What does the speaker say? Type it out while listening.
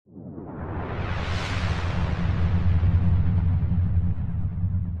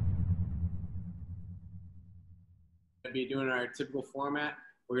to be doing our typical format.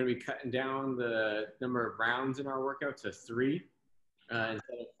 We're going to be cutting down the number of rounds in our workout to 3 instead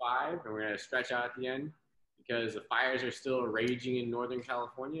of 5, and we're going to stretch out at the end because the fires are still raging in Northern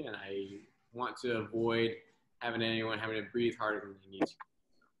California, and I want to avoid having anyone having to breathe harder than they need to.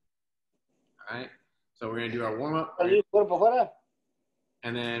 All right, so we're going to do our warm-up,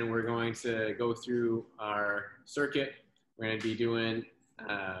 and then we're going to go through our circuit. We're going to be doing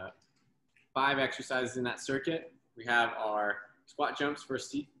 5 exercises in that circuit. We have our squat jumps for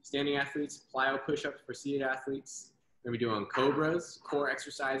standing athletes, plyo push-ups for seated athletes. We're going to be doing cobras, core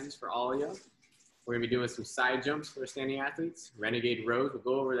exercises for all of you. We're going to be doing some side jumps for standing athletes, renegade rows. We'll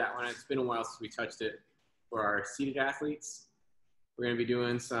go over that one. It's been a while since we touched it for our seated athletes. We're going to be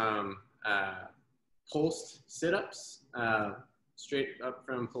doing some pulsed sit-ups, straight up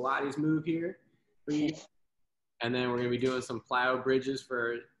from Pilates move here for you. And then we're going to be doing some plyo bridges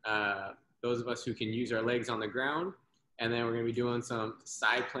for those of us who can use our legs on the ground. And then we're going to be doing some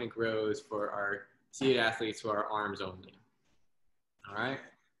side plank rows for our seated athletes who are arms only. All right.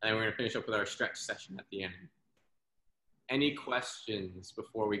 And then we're going to finish up with our stretch session at the end. Any questions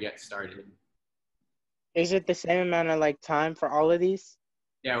before we get started? Is it the same amount of like time for all of these?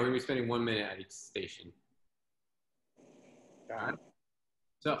 Yeah, we're going to be spending 1 minute at each station. Got it.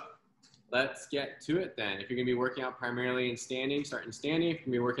 So let's get to it then. If you're going to be working out primarily in standing, start in standing. If you're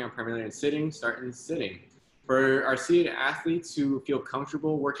going to be working out primarily in sitting, start in sitting. For our seated athletes who feel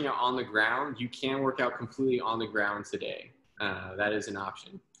comfortable working out on the ground, you can work out completely on the ground today. That is an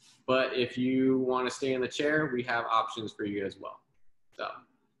option. But if you want to stay in the chair, we have options for you as well. So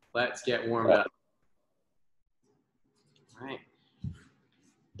let's get warmed up. All right.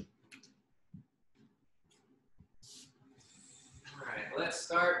 All right, let's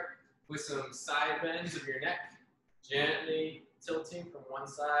start with some side bends of your neck, gently tilting from one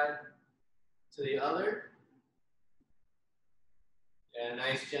side to the other. And a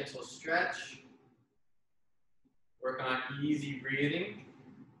nice gentle stretch. Work on easy breathing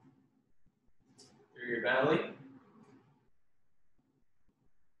through your belly.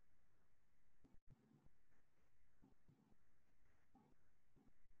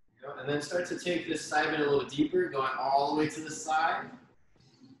 And then start to take this side bend a little deeper, going all the way to the side,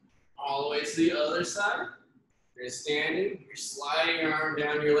 all the way to the other side. You're standing, you're sliding your arm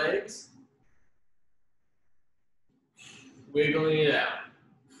down your legs, wiggling it out.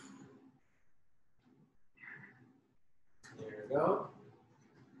 There we go.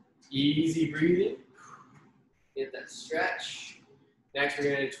 Easy breathing. Get that stretch. Next,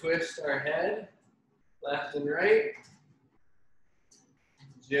 we're going to twist our head left and right.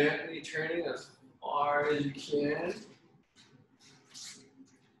 Gently turning as far as you can.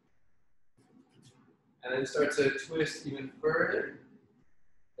 And then start to twist even further.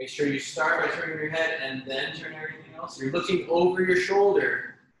 Make sure you start by turning your head and then turn everything else. You're looking over your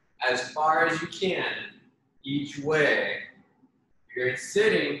shoulder as far as you can each way. If you're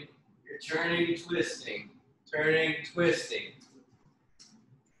sitting, you're turning, twisting, turning, twisting.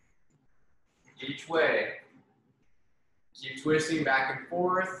 Each way. Keep twisting back and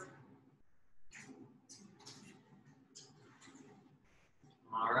forth.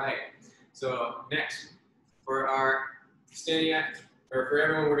 All right. So next, for our standing act, or for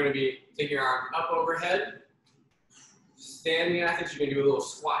everyone, we're going to be taking your arm up overhead. Standing athletes, you're going to do a little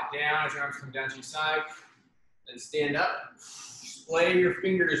squat down as your arms come down to your side. Then stand up. Splay your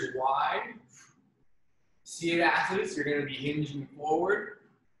fingers wide. Seated athletes, you're going to be hinging forward.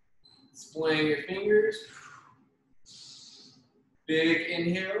 Splaying your fingers. Big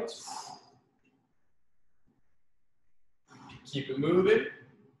inhales. Keep it moving.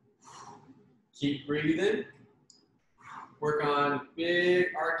 Keep breathing. Work on big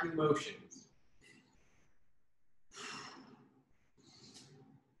arcing motions.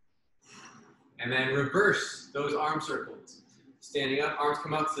 And then reverse those arm circles. Standing up, arms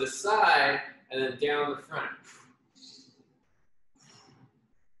come out to the side and then down the front.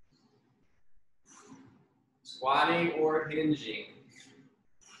 Squatting or hinging.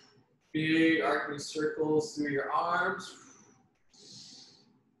 Big arcing circles through your arms.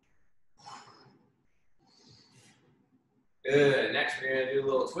 Good. Next, we're going to do a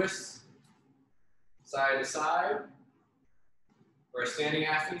little twist, side to side. For our standing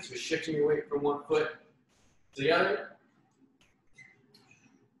athletes, we're shifting your weight from one foot to the other.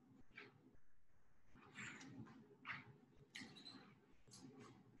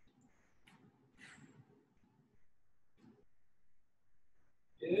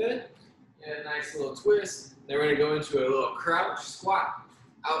 Good. And a nice little twist. Then we're going to go into a little crouch squat.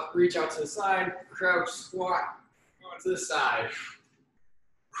 Out, reach out to the side, crouch squat, go to the side.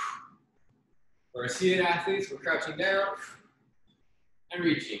 For our seated athletes, we're crouching down and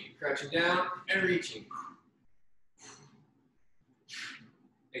reaching, crouching down and reaching.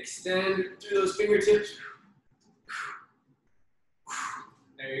 Extend through those fingertips.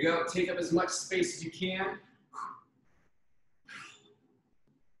 There you go. Take up as much space as you can.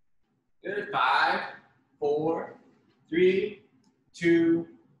 Good. 5, 4, 3, 2,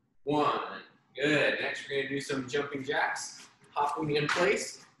 1. Good. Next, we're going to do some jumping jacks. Hopping in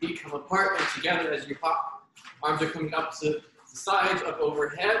place. Feet come apart and together as you hop. Arms are coming up to the sides, up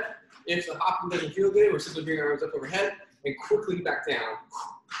overhead. If the hopping doesn't feel good, we're simply bringing our arms up overhead and quickly back down.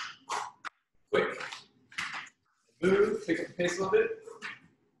 Quick. Move. Pick up the pace a little bit.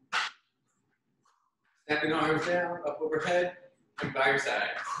 Snapping arms down, up overhead, and by your side.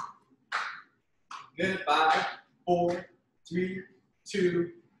 Good. 5, 4, 3,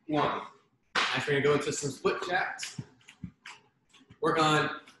 2, 1. Next, we're going to go into some split jacks. Work on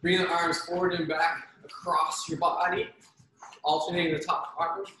bringing the arms forward and back across your body, alternating the top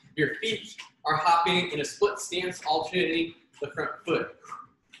arm. Your feet are hopping in a split stance, alternating the front foot.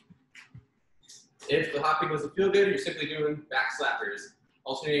 If the hopping doesn't feel good, you're simply doing back slappers,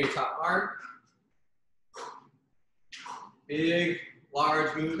 alternating your top arm. Big,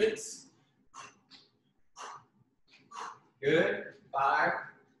 large movements. Good. 5,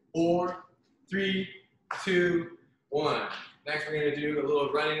 4, 3, 2, 1. Next, we're going to do a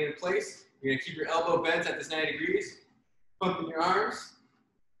little running in place. You're going to keep your elbow bent at this 90 degrees, pumping your arms.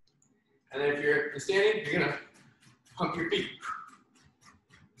 And then if you're standing, you're going to pump your feet.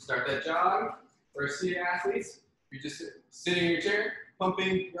 Start that jog. For seated athletes, you're just sitting in your chair,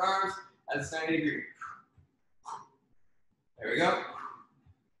 pumping your arms at this 90 degrees. There we go.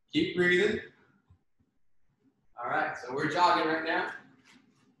 Keep breathing. All right, so we're jogging right now.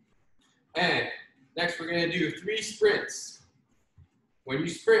 And next, we're going to do 3 sprints. When you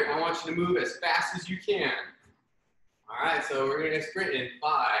sprint, I want you to move as fast as you can. All right, so we're going to sprint in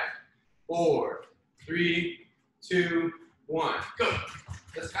 5, 4, 3, 2, 1. Go.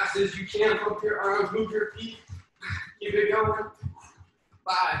 As fast as you can. Pump your arms, move your feet. Keep it going.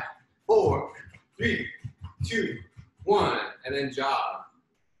 5, 4, 3, 2, 1. And then jog.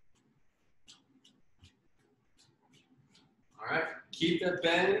 All right, keep the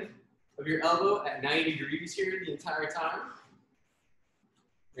bend of your elbow at 90 degrees here the entire time.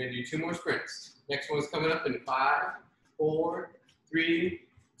 We're going to do 2 more sprints. Next one's coming up in 5, 4, 3,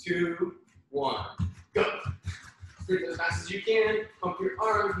 2, 1. Go. Sprint as fast as you can. Pump your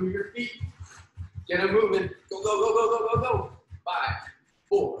arms, move your feet. Get them moving. Go, go, go, go, go, go, go. 5,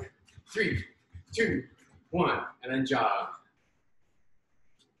 4, 3, 2, 1. And then jog.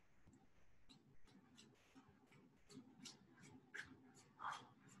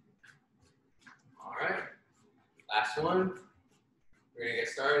 All right. Last one. We're going to get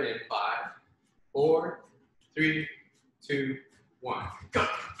started in 5, 4, 3, 2, 1. Go.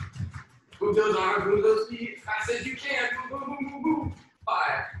 Move those arms, move those feet as fast as you can. Move, move, move, move, move.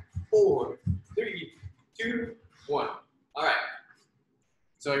 5, 4, 3, 2, 1. All right.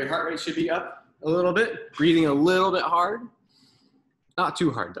 So your heart rate should be up a little bit, breathing a little bit hard. Not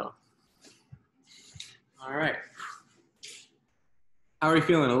too hard though. All right. How are you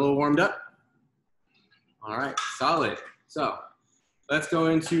feeling? A little warmed up? All right, solid. So let's go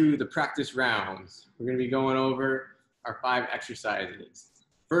into the practice rounds. We're going to be going over our 5 exercises.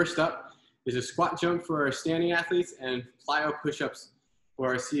 First up is a squat jump for our standing athletes and plyo push-ups for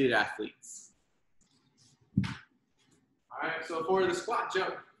our seated athletes. All right, so for the squat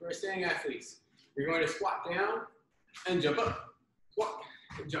jump for our standing athletes, you're going to squat down and jump up. Squat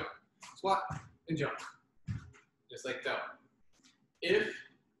and jump. Squat and jump. Just like that. If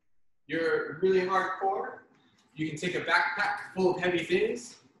you're really hardcore, you can take a backpack full of heavy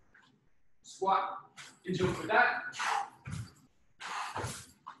things, squat and jump for that.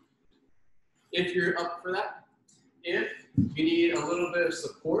 If you're up for that. If you need a little bit of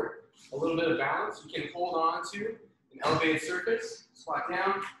support, a little bit of balance, you can hold on to an elevated surface, squat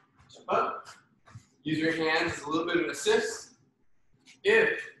down, jump up. Use your hands as a little bit of an assist.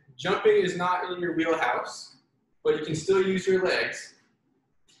 If jumping is not in your wheelhouse, but you can still use your legs,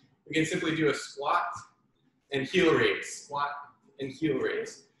 you can simply do a squat and heel raise. Squat and heel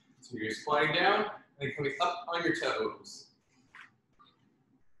raise. So you're squatting down and coming up on your toes.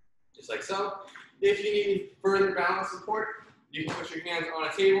 Just like so. If you need further balance support, you can put your hands on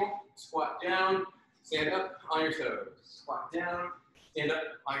a table, squat down, stand up on your toes. Squat down, stand up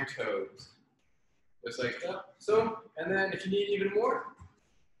on your toes. Just like that. So, and then if you need even more,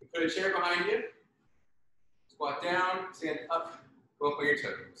 you put a chair behind you, squat down, stand up, go up on your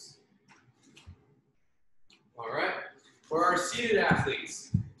toes. All right. For our seated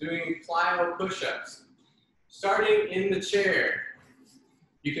athletes, doing plyo push-ups. Starting in the chair,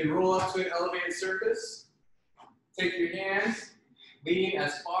 you can roll up to an elevated surface, take your hands, lean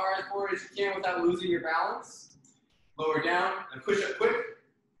as far forward as you can without losing your balance, lower down, and push up quick,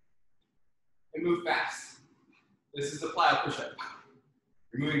 and move fast. This is the plyo push-up.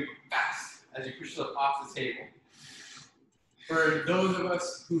 You're moving fast as you push up off the table. For those of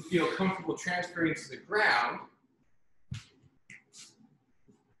us who feel comfortable transferring to the ground,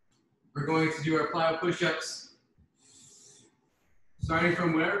 we're going to do our plyo push-ups, starting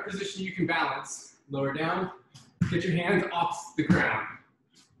from whatever position you can balance. Lower down, get your hands off the ground.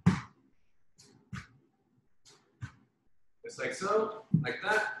 Just like so, like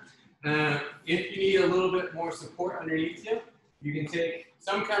that. If you need a little bit more support underneath you, you can take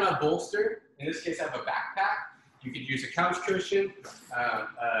some kind of bolster. In this case, I have a backpack. You could use a couch cushion,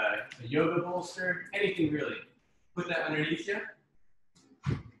 a yoga bolster, anything really. Put that underneath you.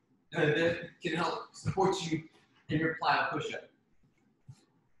 And that can help support you in your plyo push-up.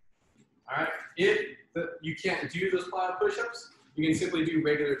 All right, if you can't do those plyo push-ups, you can simply do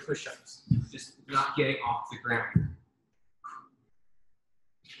regular push-ups, just not getting off the ground.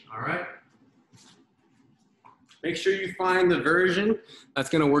 All right. Make sure you find the version that's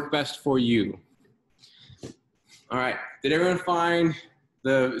gonna work best for you. All right, did everyone find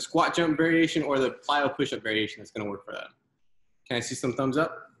the squat jump variation or the plyo push-up variation that's gonna work for them? Can I see some thumbs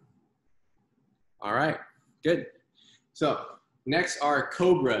up? All right, good. So next are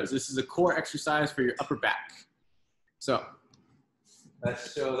cobras. This is a core exercise for your upper back. So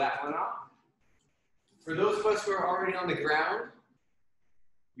let's show that one off. For those of us who are already on the ground,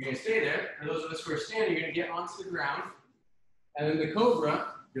 you're gonna stay there. For those of us who are standing, you're gonna get onto the ground. And then the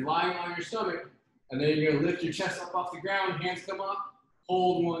cobra, you're lying on your stomach, and then you're gonna lift your chest up off the ground, hands come up,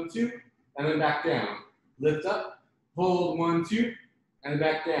 hold 1, 2, and then back down. Lift up, hold 1, 2, and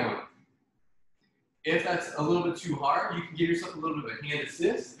back down. If that's a little bit too hard, you can give yourself a little bit of a hand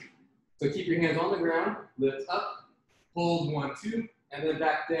assist. So keep your hands on the ground, lift up, hold 1, 2, and then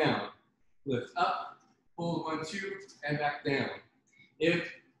back down. Lift up, hold 1, 2, and back down. If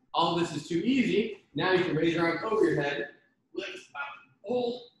all this is too easy, now you can raise your arms over your head, lift up,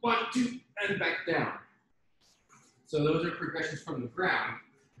 hold 1, 2, and back down. So those are progressions from the ground.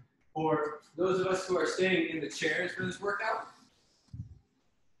 For those of us who are staying in the chairs for this workout,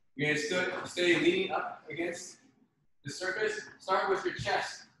 you're gonna stay leaning up against the surface. Start with your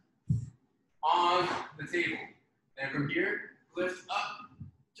chest on the table. And from here, lift up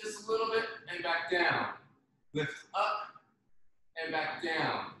just a little bit and back down. Lift up and back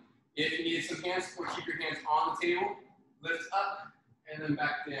down. If you need some hand support, keep your hands on the table. Lift up and then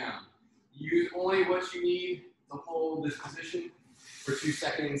back down. Use only what you need to hold this position for 2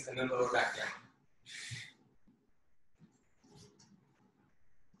 seconds and then lower back down.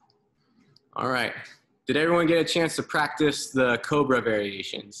 All right, did everyone get a chance to practice the cobra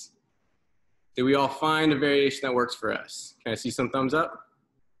variations? Did we all find a variation that works for us? Can I see some thumbs up?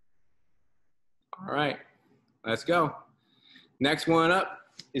 All right, let's go. Next one up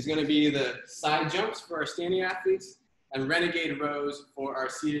is gonna be the side jumps for our standing athletes and renegade rows for our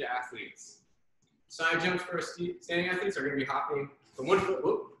seated athletes. Side jumps for our standing athletes are gonna be hopping from 1 foot,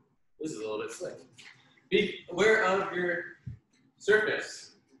 whoop, this is a little bit slick. Be aware of your surface.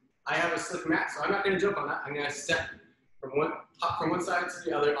 I have a slick mat, so I'm not gonna jump on that. I'm gonna hop from one side to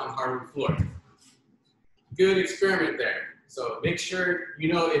the other on hardwood floor. Good experiment there. So make sure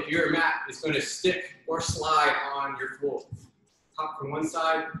you know if your mat is gonna stick or slide on your floor. Hop from one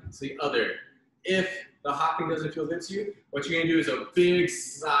side to the other. If the hopping doesn't feel good to you, what you're gonna do is a big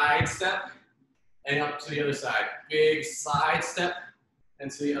side step and up to the other side. Big side step and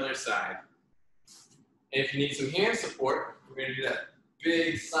to the other side. And if you need some hand support, we're gonna do that.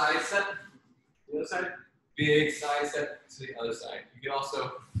 Big side step to the other side, big side step to the other side. You can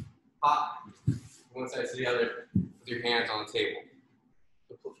also hop from one side to the other with your hands on the table.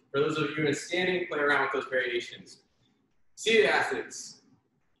 For those of you in standing, play around with those variations. Seated athletes,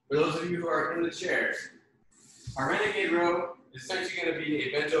 for those of you who are in the chairs, our renegade row is essentially going to be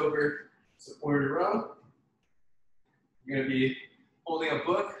a bent over supported row. You're going to be holding a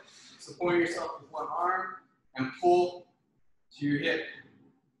book, supporting yourself with one arm, and pull to your hip,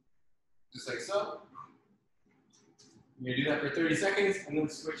 just like so. You're gonna do that for 30 seconds and then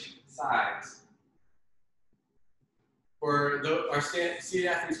switch sides. For our seated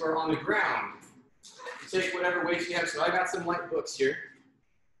athletes who are on the ground, you take whatever weights you have. So I got some light books here.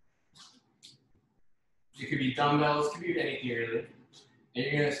 It could be dumbbells, it could be anything really. And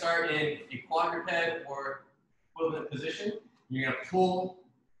you're gonna start in a quadruped or equivalent position. You're gonna pull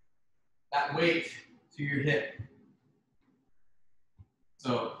that weight to your hip.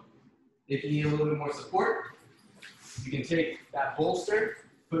 So if you need a little bit more support, you can take that bolster,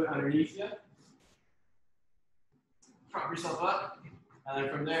 put it underneath you, prop yourself up, and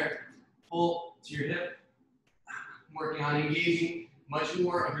then from there, pull to your hip, working on engaging much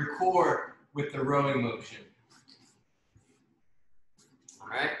more of your core with the rowing motion. All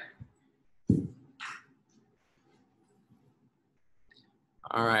right.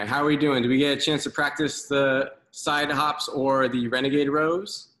 All right, how are we doing? Did we get a chance to practice the side hops or the renegade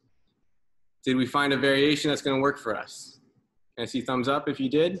rows? Did we find a variation that's going to work for us? Can I see thumbs up if you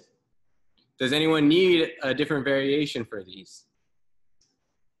did? Does anyone need a different variation for these?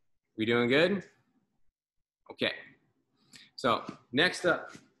 We doing good? Okay. So next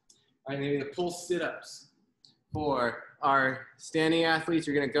up, I'm going to do the pull sit-ups. For our standing athletes,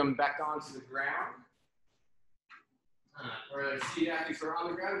 you're going to come back onto the ground. For our seated athletes who are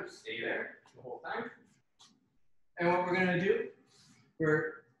on the ground, just stay there the whole time. And what we're going to do,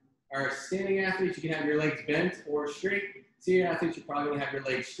 for our standing athletes, you can have your legs bent or straight. Seated athletes, you're probably going to have your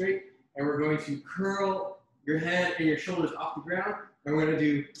legs straight. And we're going to curl your head and your shoulders off the ground. And we're going to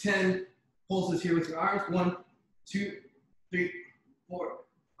do 10 pulses here with your arms. 1, 2, 3, 4,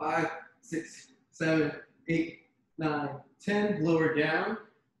 5, 6, 7, 8, 9, 10. Lower down.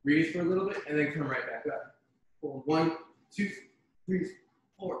 Breathe for a little bit and then come right back up. Pull 1, 2, 3,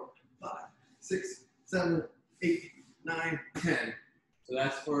 4, 5, 6, 7, 8, 9, 10. So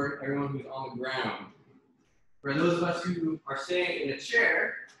that's for everyone who's on the ground. For those of us who are staying in a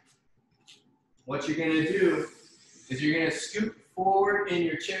chair, what you're going to do is you're going to scoot forward in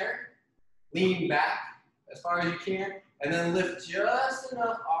your chair, lean back as far as you can, and then lift just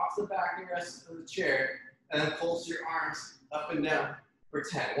enough off the back of the rest of the chair, and then pulse your arms up and down for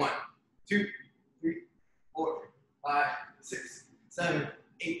 10. 1, 2, 3, 4, 5, 6, 7,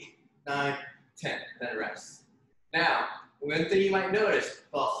 8, 9, 10. Then rest. Now, one thing you might notice,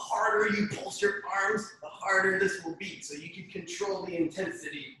 the harder you pulse your arms, the harder this will be. So you can control the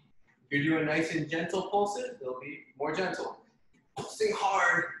intensity. If you're doing nice and gentle pulses, they'll be more gentle. Pulsing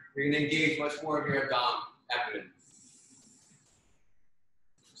hard, you're going to engage much more of your abdomen.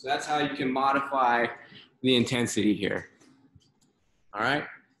 So that's how you can modify the intensity here. All right?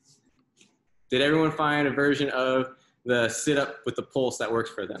 Did everyone find a version of the sit-up with the pulse that works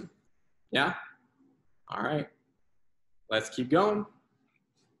for them? Yeah? All right. Let's keep going.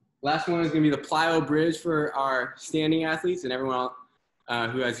 Last one is going to be the plyo bridge for our standing athletes and everyone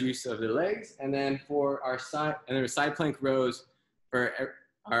who has use of their legs. And then for our side plank rows for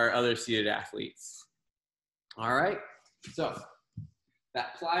our other seated athletes. All right. So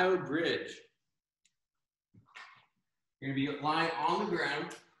that plyo bridge, you're going to be lying on the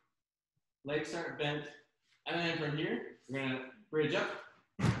ground. Legs start bent, and then from here, we're going to bridge up,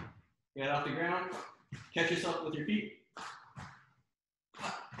 get off the ground, catch yourself with your feet,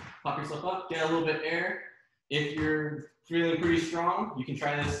 pop yourself up, get a little bit of air. If you're feeling pretty strong, you can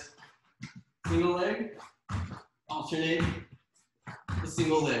try this single leg, alternate the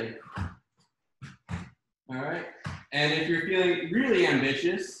single leg. All right, and if you're feeling really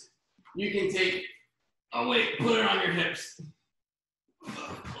ambitious, you can take a weight, put it on your hips.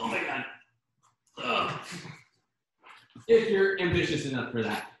 Oh my God. If you're ambitious enough for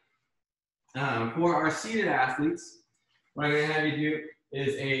that. For our seated athletes, what I'm going to have you do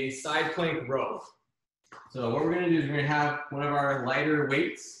is a side plank row. So what we're going to do is we're going to have one of our lighter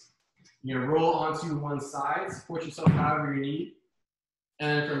weights. You're going to roll onto one side, support yourself however you need.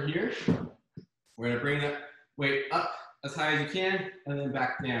 And from here, we're going to bring that weight up as high as you can and then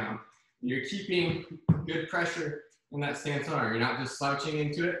back down. You're keeping good pressure in that stance arm. You're not just slouching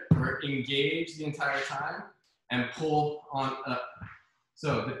into it. We're engaged the entire time and pull on up.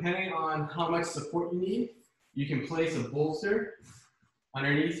 So depending on how much support you need, you can place a bolster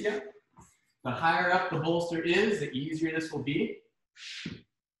underneath you. The higher up the bolster is, the easier this will be.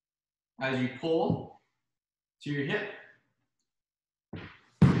 As you pull to your hip, you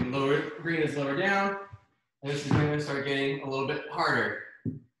can bring this lower down, and this is going to start getting a little bit harder,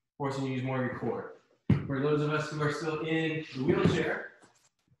 forcing you to use more of your core. For those of us who are still in the wheelchair,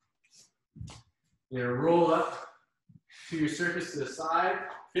 you're going to roll up to your surface to the side.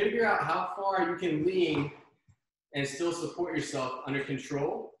 Figure out how far you can lean and still support yourself under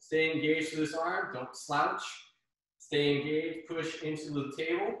control. Stay engaged through this arm. Don't slouch. Stay engaged. Push into the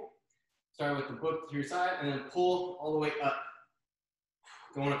table. Start with the book to your side and then pull all the way up,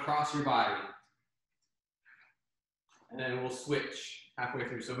 going across your body. And then we'll switch halfway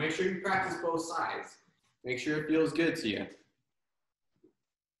through. So make sure you practice both sides. Make sure it feels good to you.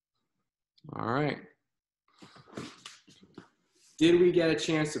 All right. Did we get a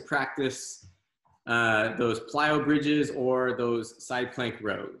chance to practice those plyo bridges or those side plank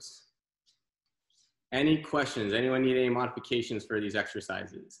rows. Any questions? Anyone need any modifications for these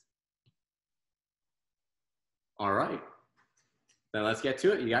exercises? All right, then let's get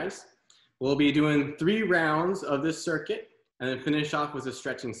to it, you guys. We'll be doing 3 rounds of this circuit and then finish off with a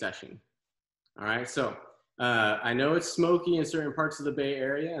stretching session. All right, so I know it's smoky in certain parts of the Bay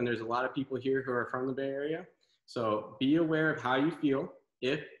Area, and there's a lot of people here who are from the Bay Area. So be aware of how you feel.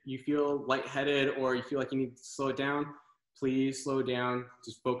 If you feel lightheaded or you feel like you need to slow it down, please slow down.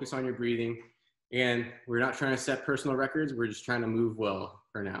 Just focus on your breathing. And we're not trying to set personal records. We're just trying to move well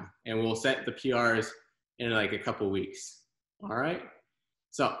for now. And we'll set the PRs in like a couple weeks. All right,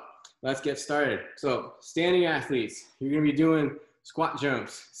 so let's get started. So standing athletes, you're gonna be doing squat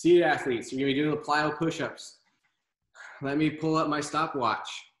jumps. Seated athletes, you're gonna be doing the plyo push-ups. Let me pull up my stopwatch.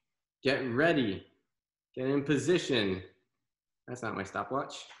 Get ready, get in position. That's not my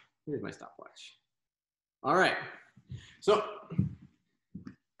stopwatch. Here's my stopwatch. All right, so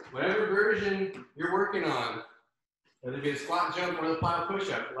whatever version you're working on, whether it be the squat jump or the plyo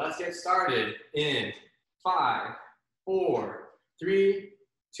push-up, let's get started in 5, 4, 3,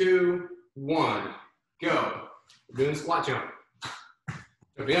 2, 1, go. We're doing squat jump.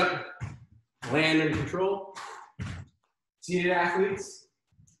 Jumping up, land under control. Seated athletes,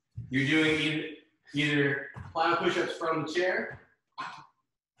 you're doing either plyo push-ups from the chair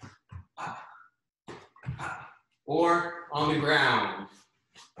or on the ground.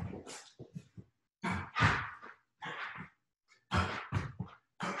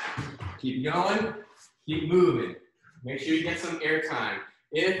 Keep going, keep moving. Make sure you get some air time.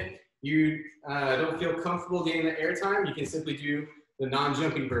 If you don't feel comfortable getting the air time, you can simply do the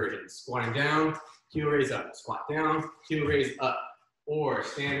non-jumping version. Squatting down, heel raise up. Squat down, heel raise up. Or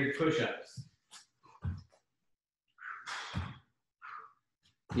standard push-ups.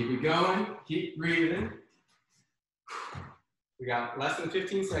 Keep it going, keep breathing. We got less than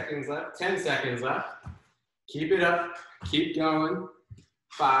 15 seconds left, 10 seconds left. Keep it up, keep going.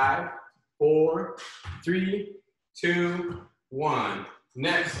 5, 4, 3, 2, 1.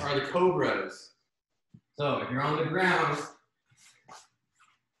 Next are the cobras. So if you're on the ground,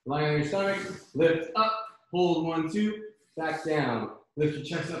 lying on your stomach, lift up, hold 1, 2, back down. Lift your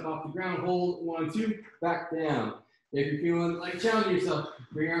chest up off the ground, hold 1, 2, back down. If you're feeling like challenging yourself,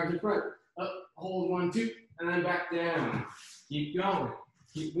 bring your arms in front, up, hold 1, 2, and then back down. Keep going,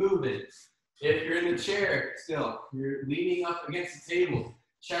 keep moving. If you're in the chair still, you're leaning up against the table.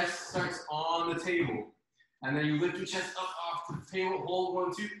 Chest starts on the table. And then you lift your chest up off the table, hold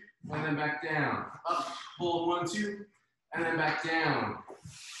 1, 2, and then back down. Up, hold 1, 2, and then back down.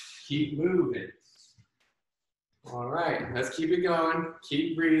 Keep moving. All right, let's keep it going.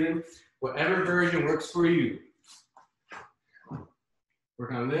 Keep breathing. Whatever version works for you.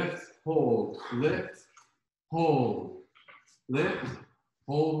 Work on lift, hold, lift, hold, lift,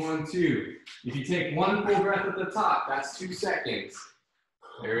 hold 1, 2. If you take 1 full breath at the top, that's 2 seconds.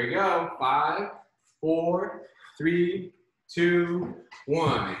 There we go. 5, 4, 3, 2,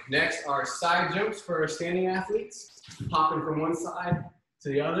 1. Next are side jumps for our standing athletes. Hopping from one side to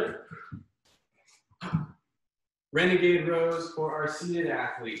the other. Renegade rows for our seated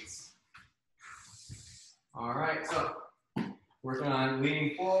athletes. All right, so working on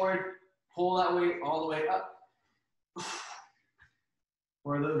leaning forward, pull that weight all the way up.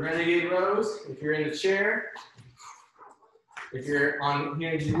 For the renegade rows, if you're in the chair, if you're on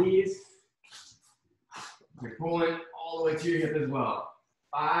hands and knees, you're pulling all the way to your hip as well.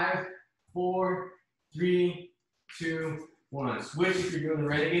 5, 4, 3, 2, 1. Switch if you're doing the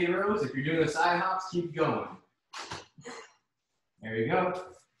renegade rows. If you're doing the side hops, keep going. There you go.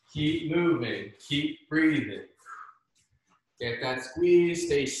 Keep moving. Keep breathing. Get that squeeze.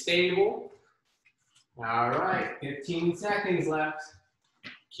 Stay stable. All right. 15 seconds left.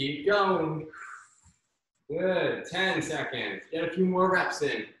 Keep going. Good. 10 seconds. Get a few more reps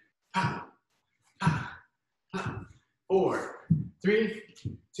in. 4, 3,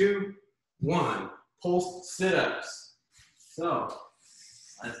 2, 1. Pulse sit-ups. So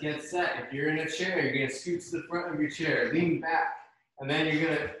let's get set. If you're in a chair, you're going to scoot to the front of your chair. Lean back. And then you're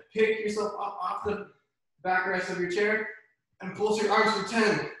going to pick yourself up off the backrest of your chair and pulse your arms for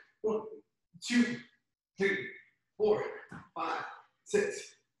 10. 1, 2, 3, 4, 5,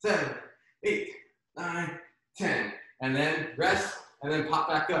 6, 7, 8, 9, 10. And then rest, and then pop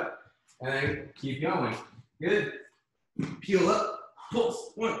back up. And then keep going. Good. Peel up,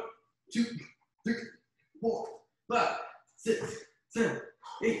 pulse. 1, 2, 3, 4, 5, 6, 7,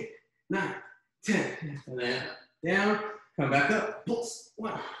 8, 9, 10. And then down, come back up, pulse.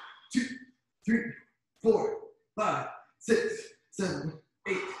 1, 2, 3, 4, 5, 6, 7,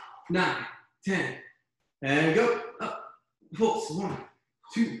 8, 9, 10. And go. Up. Pulse. 1,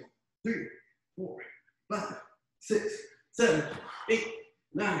 2, 3, 4, 5, 6, 7, 8,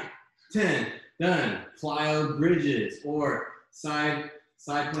 9, 10. Done. Plyo bridges or side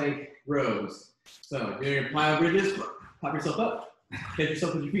plank rows. So doing your plyo bridges, pop yourself up, catch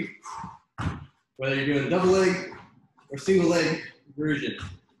yourself with your feet. Whether you're doing double leg or single leg version.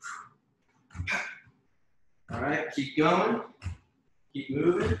 All right, keep going, keep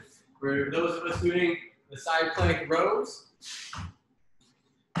moving. For those of us doing the side plank rows,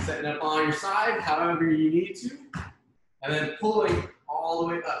 setting up on your side, however you need to, and then pulling all the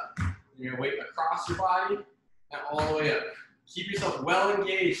way up. You're gonna weight across your body and all the way up. Keep yourself well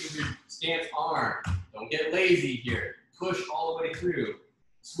engaged with your stance arm. Don't get lazy here. Push all the way through.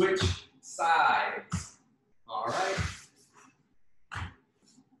 Switch sides. All right.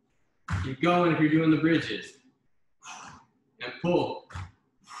 Keep going if you're doing the bridges. And pull.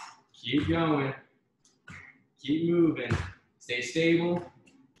 Keep going. Keep moving. Stay stable.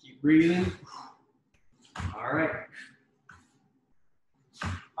 Keep breathing. All right.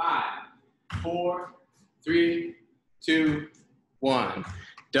 5, 4, 3, 2, 1.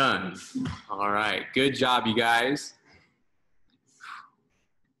 Done. All right. Good job, you guys.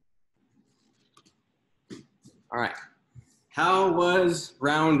 All right. How was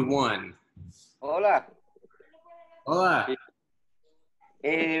round 1? Hola. Hola.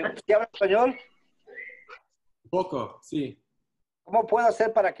 ¿Sí habla español? Poco, sí. ¿Cómo puedo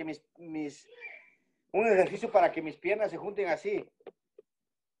hacer para que un ejercicio para que mis piernas se junten así?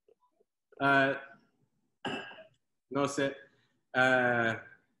 No sé.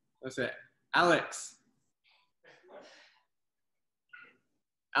 No sé. Alex.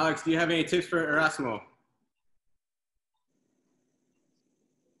 Alex, do you have any tips for Erasmo?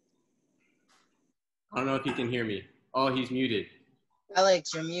 I don't know if he can hear me. Oh, he's muted.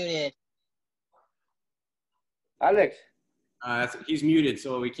 Alex, you're muted. Alex. He's muted,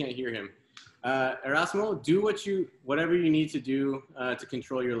 so we can't hear him. Erasmo, do whatever you need to do to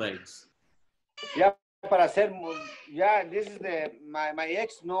control your legs. Ya para hacer, ya, this is my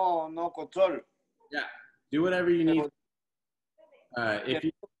ex no control. Yeah, do whatever you need. If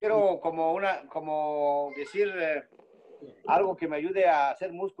you quiero como decir algo que me ayude a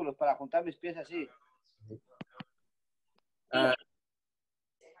hacer músculos para juntar mis pies así. I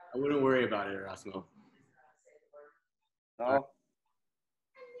wouldn't worry about it, Erasmo. No. All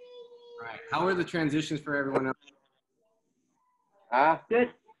right. How are the transitions for everyone else?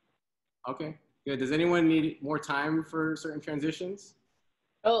 Good. Okay, good. Does anyone need more time for certain transitions?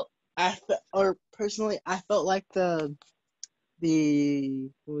 Oh, personally, I felt like the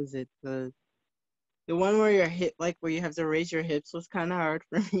what was it, the one where your hip, like where you have to raise your hips, was kind of hard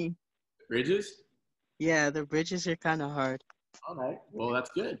for me. Bridges? Yeah, the bridges are kind of hard. All right. Well, that's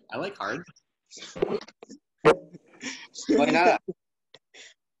good. I like hard. No hay nada.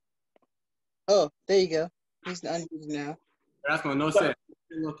 Oh, there you go. He's unmuted now. Erasmo, no sé.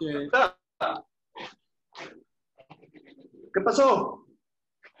 ¿Qué pasó? All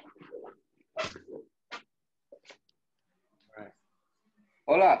right.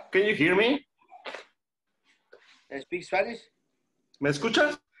 Hola. Can you hear me? Speak Spanish? ¿Me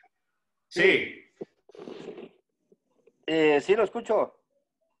escuchas? Sí. Sí, lo escucho.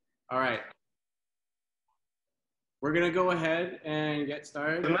 All right. We're going to go ahead and get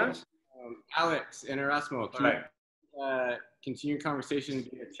started. Alex and Erasmo, can you continue your conversation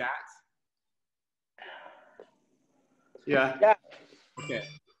via chat? Yeah. Yeah. Okay.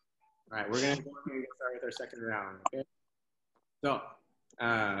 All right, we're going to go ahead and get started with our second round, okay? So,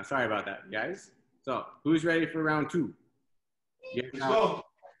 sorry about that, guys. So, who's ready for round 2? Let's go.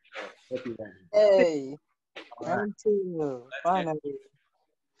 Hey, Right. round 2. Finally.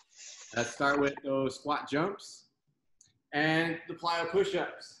 Let's start with those squat jumps and the plyo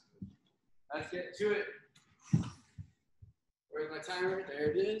push-ups. Let's get to it. Where's my timer?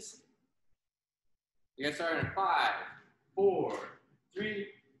 There it is. You get started in 5, 4, 3,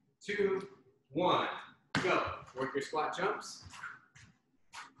 2, 1. Go. Work your squat jumps.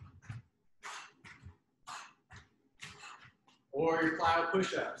 Or your plyo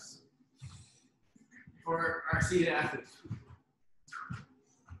push-ups for our seated athletes.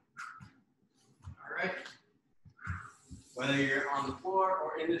 All right. Whether you're on the floor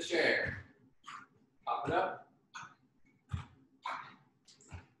or in the chair, pop it up.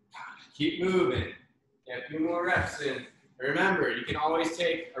 Keep moving. Get a few more reps in. Remember, you can always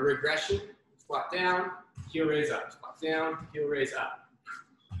take a regression, squat down, heel raise up, squat down, heel raise up.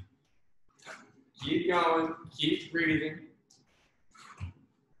 Keep going, keep breathing.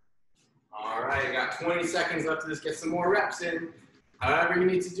 All right, I got 20 seconds left to just get some more reps in. However you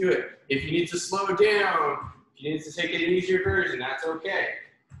need to do it. If you need to slow down, if you need to take an easier version, that's okay.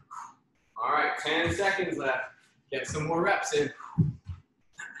 All right, 10 seconds left. Get some more reps in.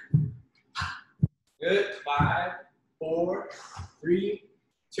 Good. 5, 4, 3,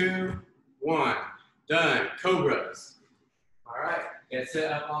 2, 1. Done. Cobras. All right. Get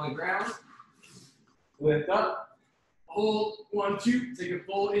set up on the ground. Lift up. Hold. 1, 2. Take a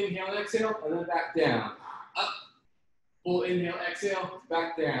full inhale and exhale, and then back down. Up. Full inhale, exhale,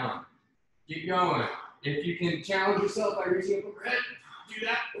 back down. Keep going. If you can challenge yourself by reaching up overhead, do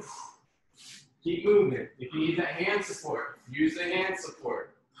that. Keep moving. If you need that hand support, use the hand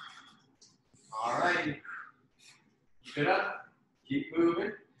support. All right. Keep it up. Keep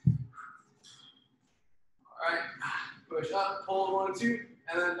moving. All right. Push up, pull 1, 2,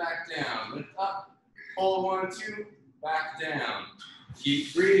 and then back down. Lift up, pull 1, 2, back down.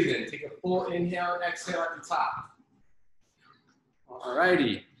 Keep breathing. Take a full inhale and exhale at the top. All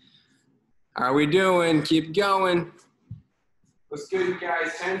righty. How are we doing? Keep going. Let's go, you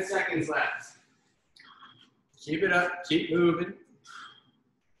guys. 10 seconds left. Keep it up. Keep moving.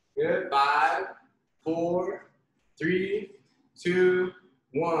 Good. 5, 4, 3, 2,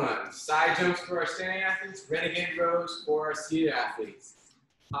 1. Side jumps for our standing athletes. Renegade rows for our seated athletes.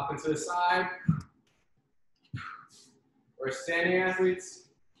 Hop into the side. For our standing athletes.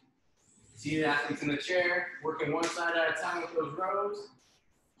 Seated athletes in the chair. Working one side at a time with those rows.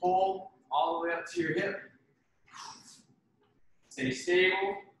 Pull all the way up to your hip. Stay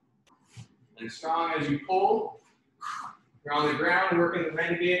stable and strong as you pull. You're on the ground working the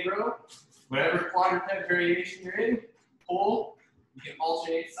renegade row. Whatever quadruped variation you're in, pull. You can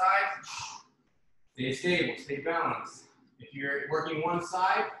alternate sides. Stay stable, stay balanced. If you're working one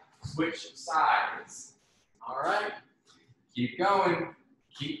side, switch sides. All right, keep going,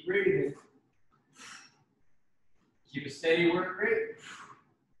 keep breathing. Keep a steady work rate.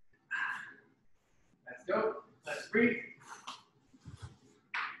 Let's go, let's breathe.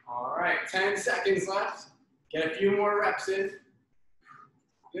 All right, 10 seconds left. Get a few more reps in.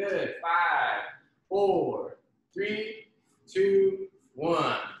 Good, 5, 4, 3, 2,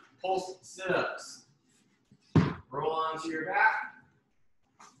 1. Pulse sit-ups. Roll onto your back.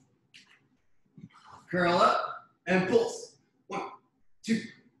 Curl up and pulse. 1, 2,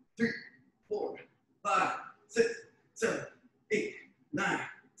 3, 4, 5, 6, 7, 8, 9,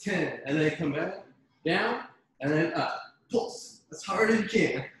 10. And then come back, down, and then up. Pulse as hard as you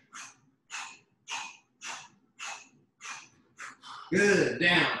can. Good,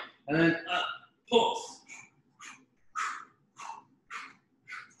 down, and then up, pulse.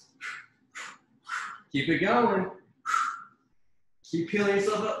 Keep it going. Keep peeling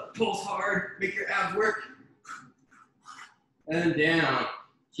yourself up, pulse hard, make your abs work. And down,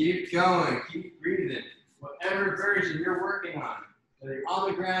 keep going, keep breathing. Whatever version you're working on, whether you're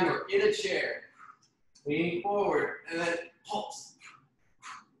on the ground or in a chair, leaning forward, and then pulse.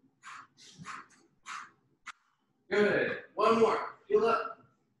 Good, one more. Feel up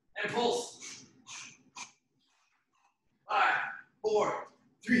and pulse. 5, 4,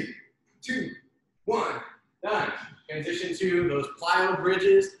 3, 2, 1. Done. Transition to those plyo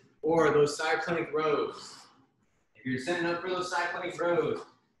bridges or those side plank rows. If you're setting up for those side plank rows,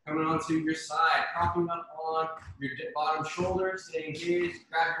 coming onto your side, propping up on your bottom shoulder, stay engaged,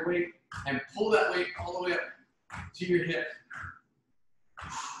 grab your weight, and pull that weight all the way up to your hip.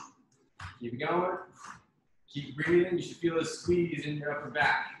 Keep going. Keep breathing. You should feel a squeeze in your upper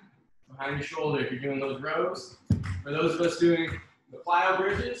back, behind your shoulder if you're doing those rows. For those of us doing the plyo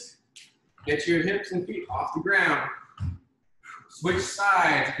bridges, get your hips and feet off the ground. Switch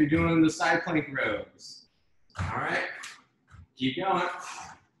sides if you're doing the side plank rows. All right, keep going.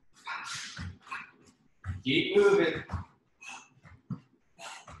 Keep moving.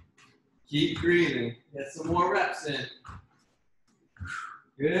 Keep breathing. Get some more reps in.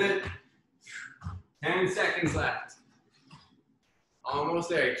 Good. 10 seconds left. Almost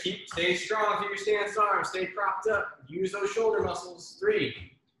there. Stay strong through your stance arms. Stay propped up. Use those shoulder muscles. 3,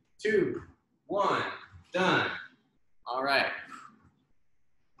 2, 1. Done. All right.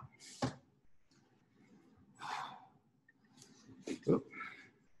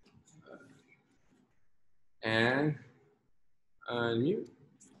 And unmute.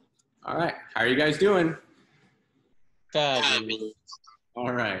 All right. How are you guys doing? Fabulous.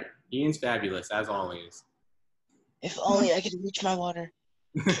 All right. Ian's fabulous, as always. If only I could reach my water.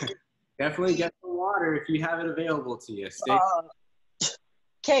 Definitely get some water if you have it available to you.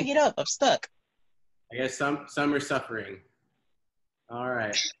 Can't get up. I'm stuck. I guess some are suffering. All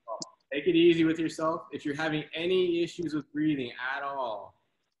right. Take it easy with yourself. If you're having any issues with breathing at all,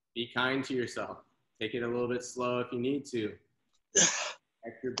 be kind to yourself. Take it a little bit slow if you need to.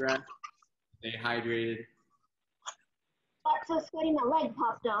 Catch your breath. Stay hydrated. Got so sweaty, my leg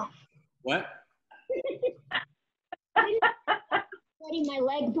popped off. What? Sweaty, my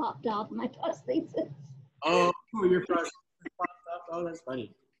leg popped off. My prosthesis. Oh, your prosthesis popped up. Oh, that's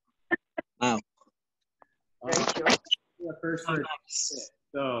funny. Wow. Rachel. The first one.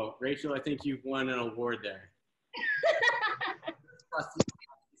 So, Rachel, I think you've won an award there.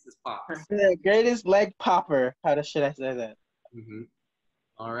 Prosthesis pop. The greatest leg popper. How should I say that? Mm-hmm.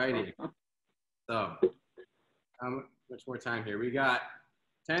 All righty. So, how much more time here? We got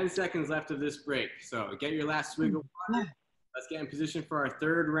 10 seconds left of this break. So, get your last swig of water. Let's get in position for our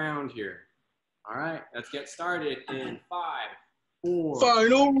third round here. All right, let's get started in 5, 4.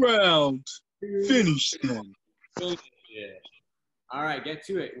 Final round. 2, Finish them. Finish it. All right, get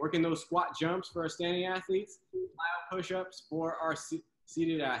to it. Working those squat jumps for our standing athletes, plyo push-ups for our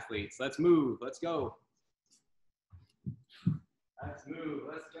seated athletes. Let's move. Let's go. Let's move.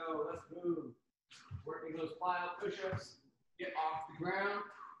 Let's go. Let's move. Working those plyo push-ups. Get off the ground.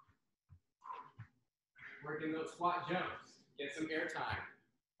 Working those squat jumps. Get some air time.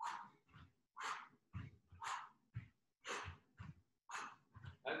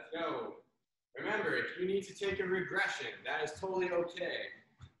 Let's go. Remember, if you need to take a regression, that is totally okay.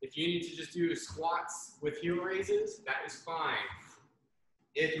 If you need to just do squats with heel raises, that is fine.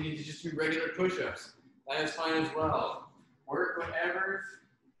 If you need to just do regular push-ups, that is fine as well. Work whatever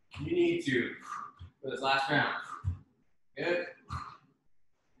you need to for this last round. Good.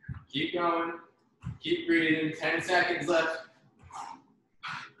 Keep going. Keep breathing. 10 seconds left.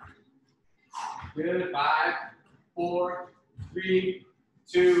 Good. 5, 4, 3,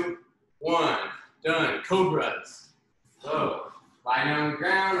 2, 1. Done. Cobras. So, lie down on the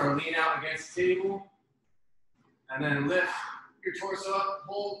ground or lean out against the table. And then lift your torso up.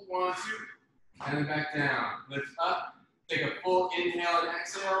 Hold. 1, 2. And then back down. Lift up. Take a full inhale and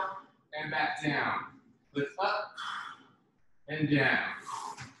exhale. And back down. Lift up. And down.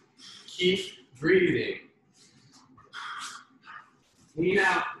 Keep breathing. Lean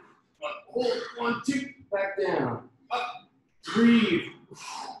out. Hold. 1, 2. Back down. Up. Breathe.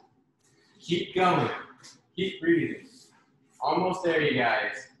 Keep going. Keep breathing. Almost there, you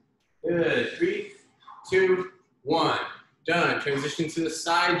guys. Good. 3, 2, 1. Done. Transition to the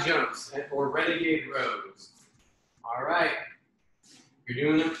side jumps or renegade rows. All right.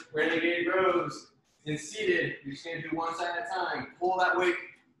 You're doing the renegade rows and seated. You're just going to do one side at a time. Pull that weight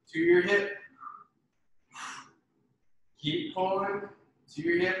to your hip. Keep pulling to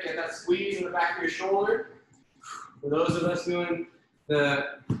your hip. Get that squeeze in the back of your shoulder. For those of us doing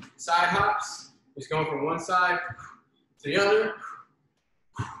the side hops, just going from one side to the other,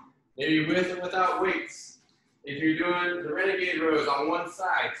 maybe with or without weights. If you're doing the renegade rows on one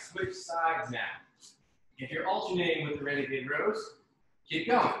side, switch sides now. If you're alternating with the renegade rows, keep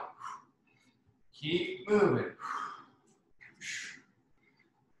going. Keep moving.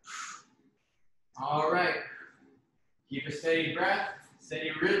 All right. Keep a steady breath,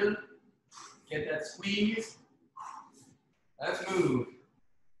 steady rhythm. Get that squeeze. Let's move.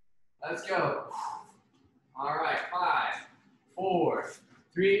 Let's go. All right, 5, 4,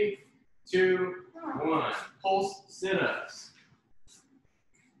 3, 2, 1. Pulse sit-ups.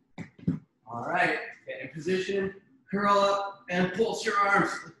 All right, get in position, curl up, and pulse your arms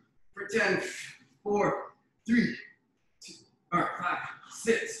for 10, 4, 3, 2, all right, 5,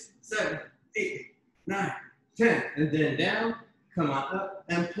 6, 7, 8, 9, 10. And then down, come on up,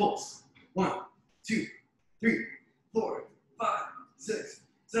 and pulse. 1, 2, 3, 4, 5, 6,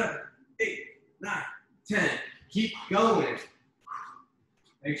 7, 8, 9, 10. Keep going.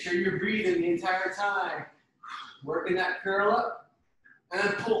 Make sure you're breathing the entire time. Working that curl up and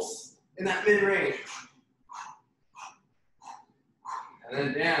then pulse in that mid-range. And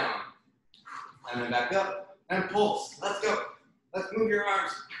then down. And then back up and pulse. Let's go. Let's move your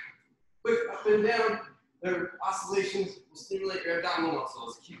arms. Quick up and down. Their oscillations will stimulate your abdominal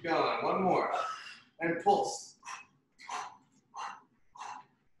muscles. Keep going. One more. Up and pulse.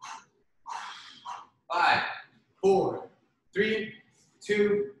 5, 4, 3,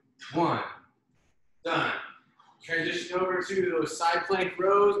 2, 1. Done. Transition over to those side plank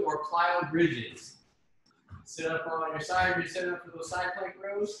rows or plyo bridges. Sit up on your side. You're setting up for those side plank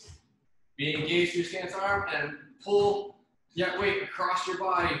rows. Be engaged to your stance arm and pull that weight across your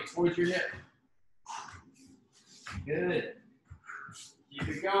body towards your hip. Good. Keep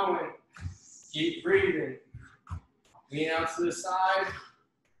it going. Keep breathing. Lean out to the side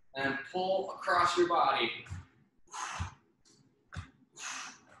and pull across your body.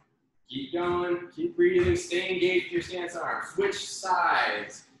 Keep going, keep breathing, stay engaged with your stance arm. Switch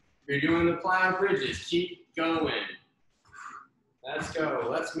sides. If you're doing the plyo bridges, keep going. Let's go.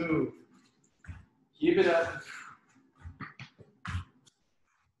 Let's move. Keep it up.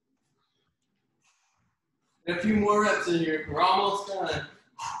 And a few more reps in here. We're almost done.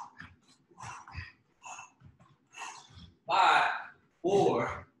 5,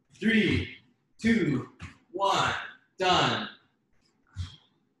 4, 3, 2, 1. Done.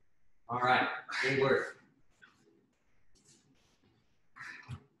 All right. Good work.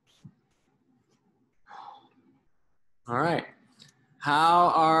 All right. How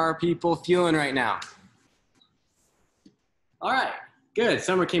are people feeling right now? All right. Good.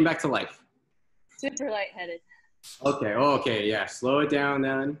 Summer came back to life. Super lightheaded. Okay. Okay. Yeah. Slow it down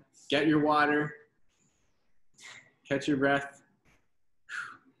then. Get your water. Catch your breath.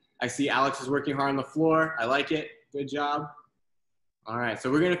 I see Alex is working hard on the floor. I like it. Good job. All right.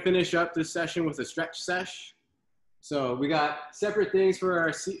 So we're going to finish up this session with a stretch sesh. So we got separate things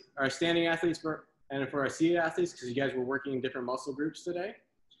for our standing athletes and for our seated athletes, because you guys were working in different muscle groups today.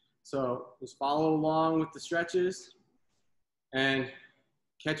 So just follow along with the stretches and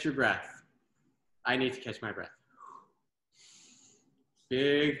catch your breath. I need to catch my breath.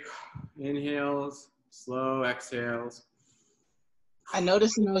 Big inhales, slow exhales. I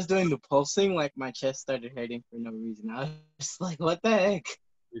noticed when I was doing the pulsing, like my chest started hurting for no reason. I was just like, what the heck?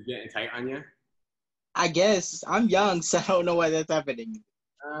 You're getting tight on you? I guess. I'm young, so I don't know why that's happening.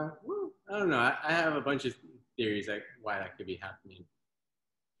 Well, I don't know. I have a bunch of theories like why that could be happening.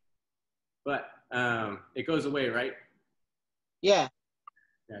 But it goes away, right? Yeah.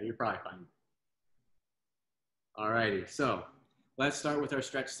 Yeah, you're probably fine. All righty. So let's start with our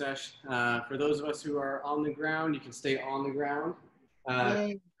stretch sesh. For those of us who are on the ground, you can stay on the ground.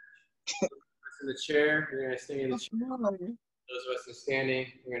 In the chair, you're going to stay in the chair. Those of us in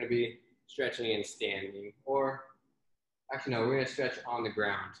standing, we're going to be stretching and standing. Or, actually, no, we're going to stretch on the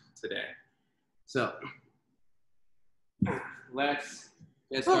ground today. So, let's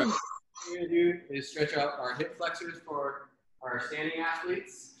get started. What we're going to do is stretch out our hip flexors for our standing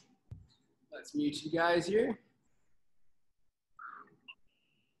athletes. Let's mute you guys here.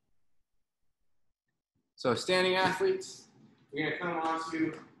 So, standing athletes, we're going to come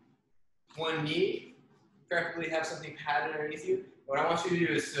onto one knee, preferably have something padded underneath you. What I want you to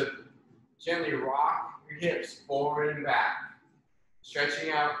do is to gently rock your hips forward and back,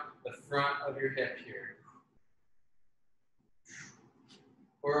 stretching out the front of your hip here.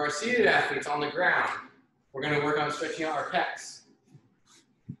 For our seated athletes on the ground, we're going to work on stretching out our pecs.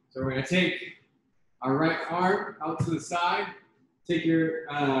 So we're going to take our right arm out to the side, take your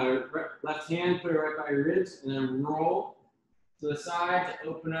left hand, put it right by your ribs, and then roll to the side to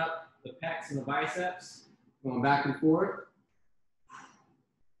open up the pecs and the biceps, going back and forth.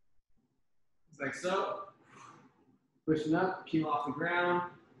 Just like so. Pushing up, peel off the ground.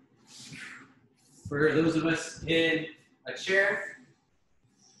 For those of us in a chair,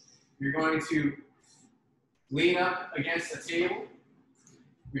 you're going to lean up against the table.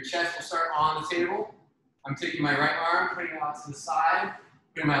 Your chest will start on the table. I'm taking my right arm, putting it out to the side,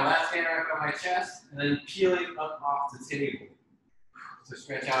 putting my left hand right on my chest, and then peeling up off the table to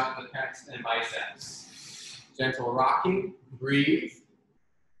stretch out the pecs and biceps. Gentle rocking, breathe,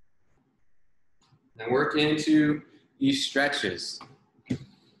 and work into these stretches.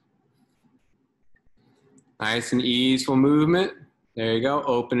 Nice and easeful movement. There you go,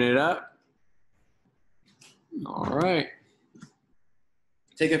 open it up. All right.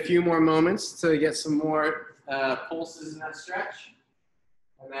 Take a few more moments to get some more pulses in that stretch.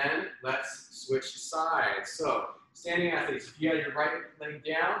 And then let's switch sides. So, standing athletes, if you have your right leg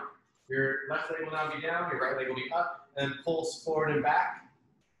down, your left leg will now be down, your right leg will be up, and pulse forward and back.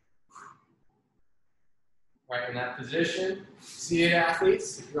 Right in that position. Seated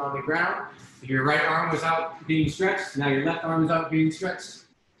athletes, if you're on the ground, if your right arm was out being stretched, now your left arm is out being stretched.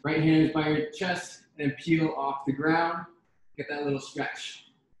 Right hand is by your chest, and peel off the ground. Get that little stretch.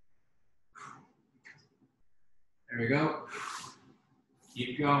 There we go.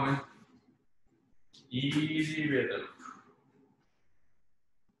 Keep going. Easy rhythm.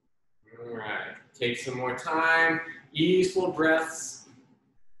 All right. Take some more time. Easeful breaths.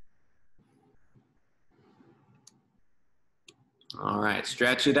 All right.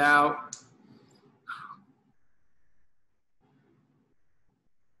 Stretch it out.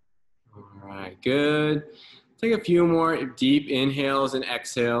 All right. Good. Take a few more deep inhales and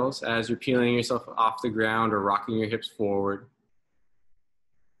exhales as you're peeling yourself off the ground or rocking your hips forward.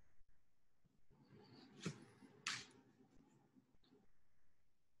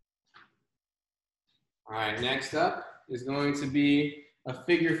 All right, next up is going to be a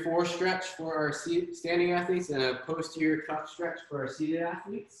figure 4 stretch for our standing athletes and a posterior cuff stretch for our seated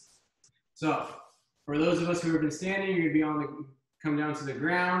athletes. So for those of us who have been standing, you're going to be on the come down to the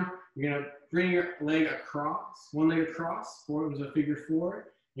ground. You're gonna bring your leg across, one leg across, forward was a figure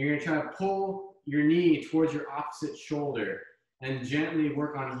 4. You're gonna try to pull your knee towards your opposite shoulder and gently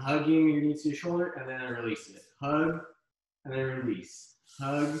work on hugging your knee to your shoulder and then release it. Hug and then release.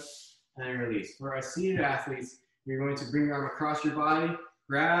 Hug and then release. For our seated athletes, you're going to bring your arm across your body,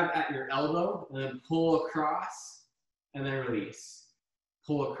 grab at your elbow, and then pull across and then release.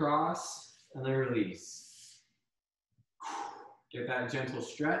 Pull across and then release. Get that gentle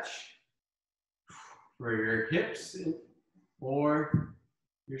stretch for your hips or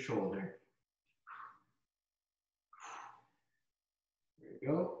your shoulder. There you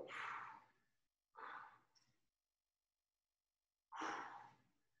go.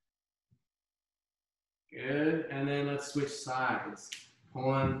 Good, and then let's switch sides.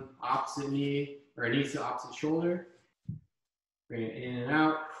 Pulling opposite knee, or knee to opposite shoulder. Bring it in and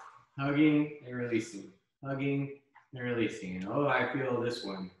out, hugging and releasing. Hugging and releasing. And oh, I feel this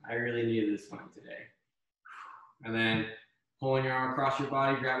one. I really needed this one today. And then pulling your arm across your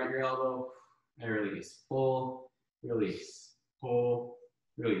body, grab at your elbow, and release. Pull, release. Pull,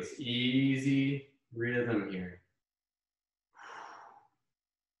 release. Easy rhythm here.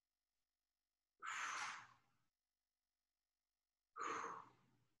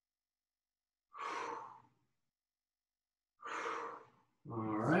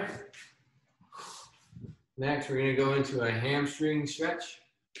 All right. Next, we're going to go into a hamstring stretch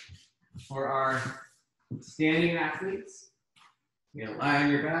for our standing athletes. You're going to lie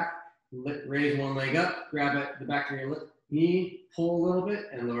on your back, raise one leg up, grab at the back of your knee, pull a little bit,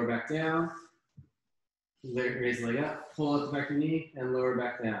 and lower back down. Raise the leg up, pull at the back of your knee, and lower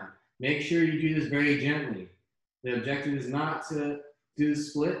back down. Make sure you do this very gently. The objective is not to do the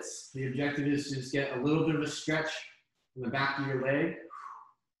splits. The objective is to just get a little bit of a stretch in the back of your leg.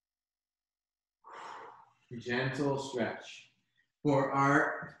 Gentle stretch. For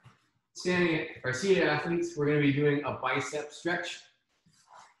our seated athletes, we're going to be doing a bicep stretch.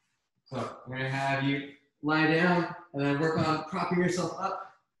 So we're going to have you lie down and then work on propping yourself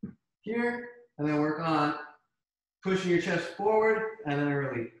up here, and then work on pushing your chest forward and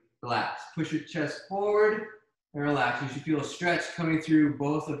then relax. Push your chest forward and relax. You should feel a stretch coming through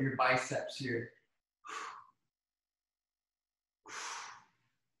both of your biceps here.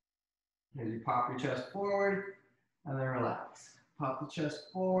 As you pop your chest forward and then relax. Pop the chest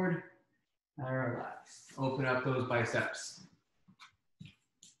forward and relax. Open up those biceps.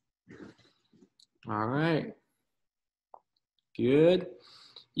 All right. Good.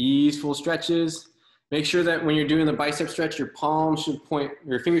 Easeful stretches. Make sure that when you're doing the bicep stretch, your palms should point,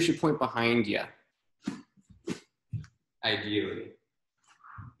 your fingers should point behind you. Ideally.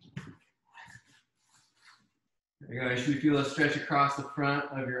 There you go. You should feel a stretch across the front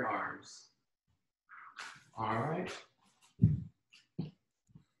of your arms. All right.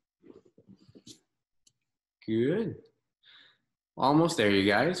 Good. Almost there, you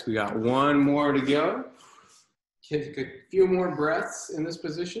guys. We got one more to go. Take a few more breaths in this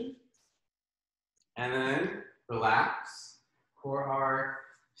position. And then relax. For our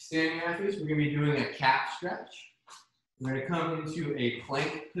standing athletes, we're going to be doing a calf stretch. We're going to come into a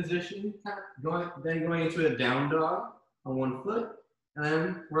plank position, then going into a down dog on one foot, and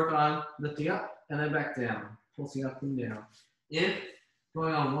then work on lifting up and then back down, pulsing up and down. If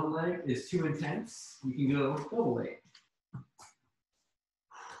going on one leg is too intense, you can go double leg.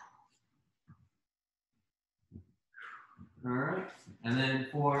 All right, and then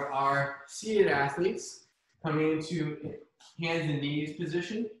for our seated athletes, coming into hands and knees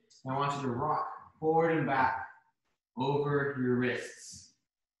position, I want you to rock forward and back over your wrists,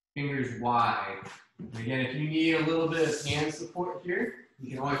 fingers wide. And again, if you need a little bit of hand support here,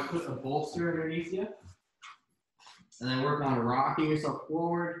 you can always put a bolster underneath you. And then work on rocking yourself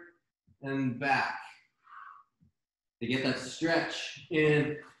forward and back to get that stretch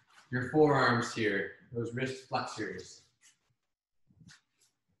in your forearms here, those wrist flexors.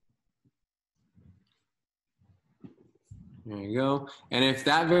 There you go. And if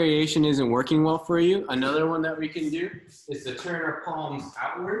that variation isn't working well for you, another one that we can do is to turn our palms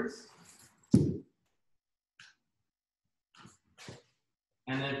outwards.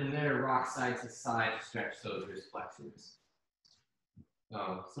 And then from there, rock side to side to stretch those wrist flexors.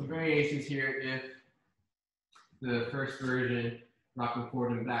 So some variations here if the first version, rocking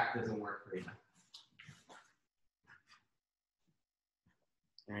forward and back, doesn't work for you.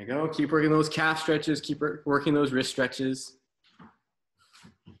 There you go. Keep working those calf stretches. Keep working those wrist stretches.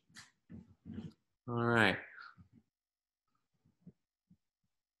 All right.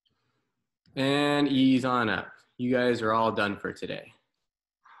 And ease on up. You guys are all done for today.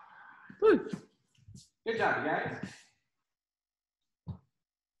 Good job, you guys.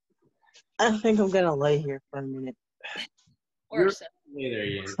 I think I'm gonna lay here for a minute. Or so. Hey there,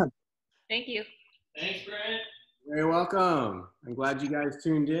 Ian. Thank you. Thanks, Brent. You're very welcome. I'm glad you guys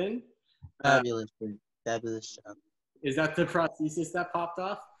tuned in. Fabulous, dude. Fabulous job. Is that the prosthesis that popped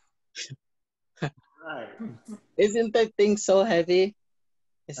off? Right. Isn't that thing so heavy?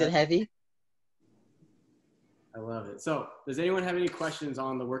 Is it heavy? I love it. So, does anyone have any questions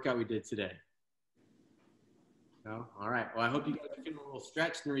on the workout we did today? No? All right. Well, I hope you guys are feeling a little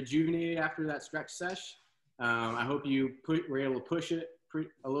stretched and rejuvenated after that stretch sesh. I hope you were able to push it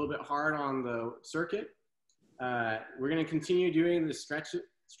a little bit hard on the circuit. We're going to continue doing the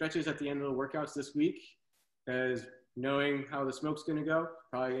stretches at the end of the workouts this week, because knowing how the smoke's going to go,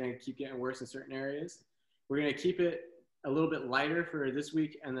 probably going to keep getting worse in certain areas. We're going to keep it a little bit lighter for this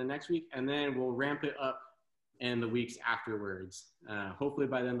week and the next week, and then we'll ramp it up in the weeks afterwards. Hopefully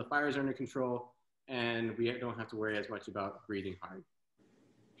by then the fires are under control and we don't have to worry as much about breathing hard.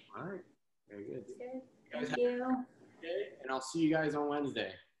 All right, very good. Thank you. Okay, and I'll see you guys on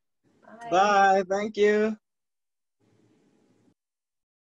Wednesday. Bye. Bye. Thank you.